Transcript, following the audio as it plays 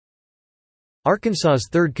Arkansas's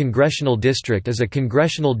 3rd Congressional District is a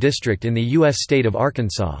congressional district in the U.S. state of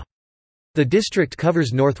Arkansas. The district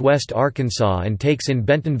covers northwest Arkansas and takes in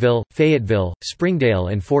Bentonville, Fayetteville, Springdale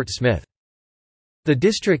and Fort Smith. The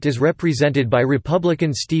district is represented by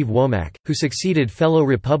Republican Steve Womack, who succeeded fellow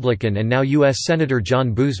Republican and now U.S. Senator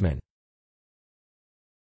John Boozman.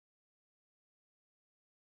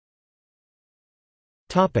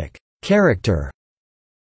 Character.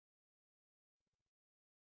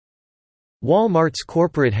 Walmart's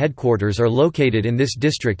corporate headquarters are located in this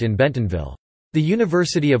district in Bentonville. The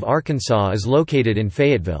University of Arkansas is located in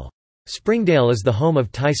Fayetteville. Springdale is the home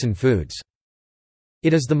of Tyson Foods.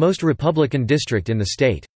 It is the most Republican district in the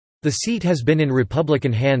state. The seat has been in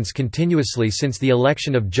Republican hands continuously since the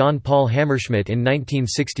election of John Paul Hammerschmidt in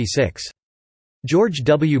 1966. George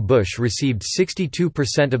W. Bush received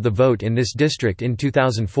 62% of the vote in this district in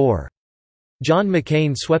 2004. John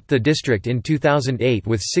McCain swept the district in 2008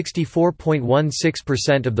 with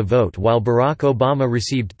 64.16% of the vote, while Barack Obama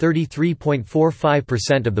received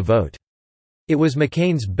 33.45% of the vote. It was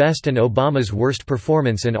McCain's best and Obama's worst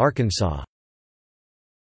performance in Arkansas.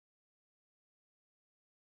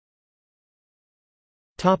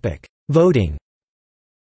 Voting.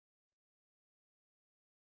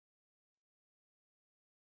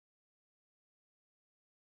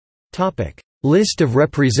 List of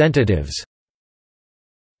representatives.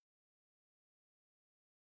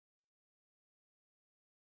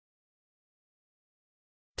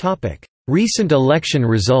 Recent election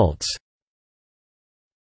results.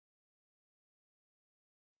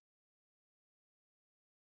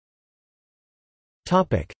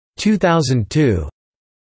 Topic 2002.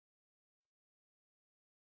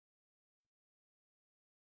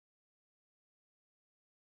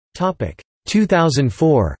 Topic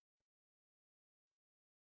 2004.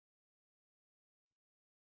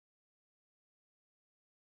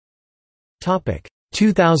 Topic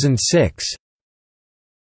 2006.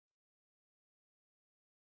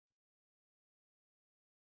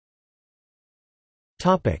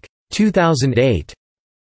 Topic 2008.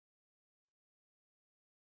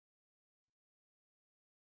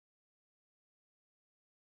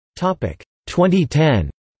 Topic 2010.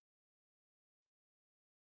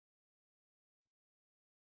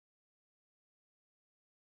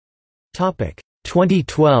 Topic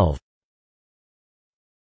 2012.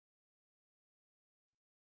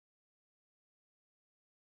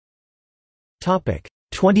 Topic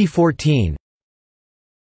 2014.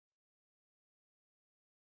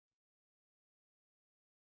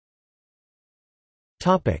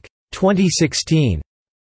 Topic 2016.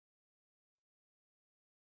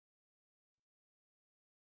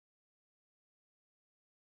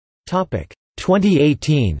 Topic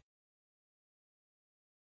 2018.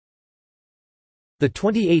 The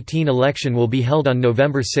 2018 election will be held on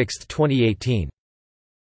November 6, 2018.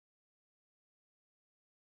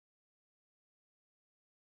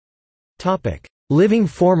 Topic: Living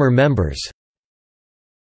former members.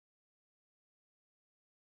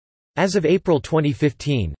 As of April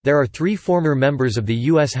 2015, there are 3 former members of the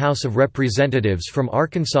U.S. House of Representatives from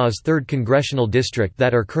Arkansas's 3rd Congressional District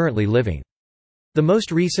that are currently living. The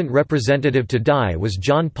most recent representative to die was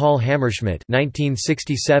John Paul Hammerschmidt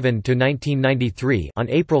 (1967–1993) on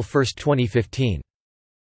April 1, 2015.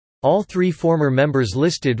 All 3 former members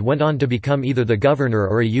listed went on to become either the governor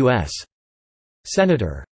or a U.S.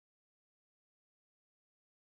 Senator.